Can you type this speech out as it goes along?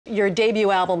Your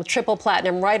debut album, triple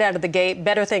platinum, right out of the gate,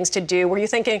 Better Things to Do. Were you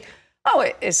thinking, oh,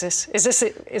 is this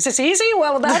easy?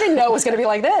 Well, I didn't know it was going to be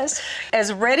like this.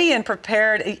 As ready and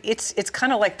prepared, it's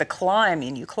kind of like the climb. I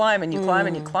mean, you climb and you climb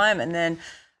and you climb, and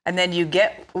then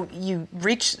you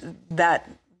reach that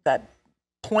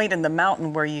point in the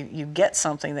mountain where you get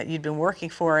something that you've been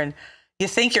working for, and you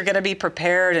think you're going to be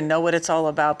prepared and know what it's all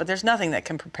about, but there's nothing that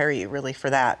can prepare you really for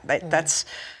that.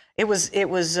 It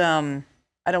was.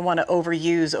 I don't want to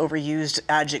overused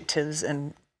adjectives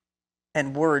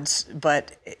and words,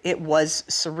 but it was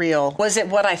surreal. Was it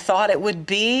what I thought it would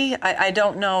be? I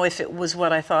don't know if it was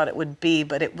what I thought it would be,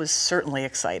 but it was certainly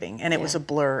exciting, and it was a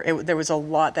blur. There was a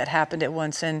lot that happened at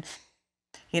once, and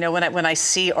you know, when I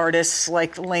see artists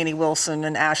like Lainey Wilson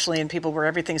and Ashley and people where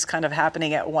everything's kind of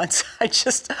happening at once, I'll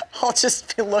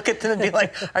just look at them and be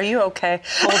like, "Are you okay?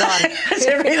 Hold on, is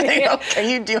everything okay? Are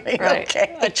you doing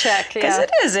okay?" A check, because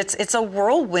it is. It's a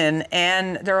whirlwind,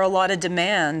 and there are a lot of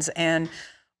demands, and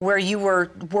where you were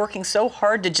working so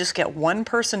hard to just get one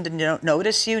person to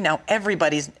notice you, now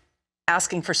everybody's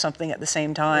asking for something at the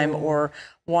same time, or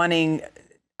wanting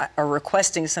or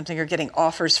requesting something, or getting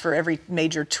offers for every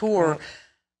major tour.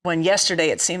 When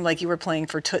yesterday it seemed like you were playing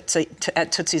for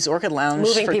at Tootsie's Orchid Lounge.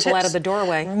 Moving people out of the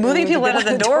doorway. Moving people out of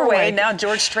the doorway. Now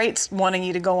George Strait's wanting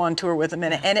you to go on tour with him,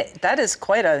 and that is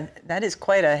quite a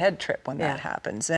head trip when that happens.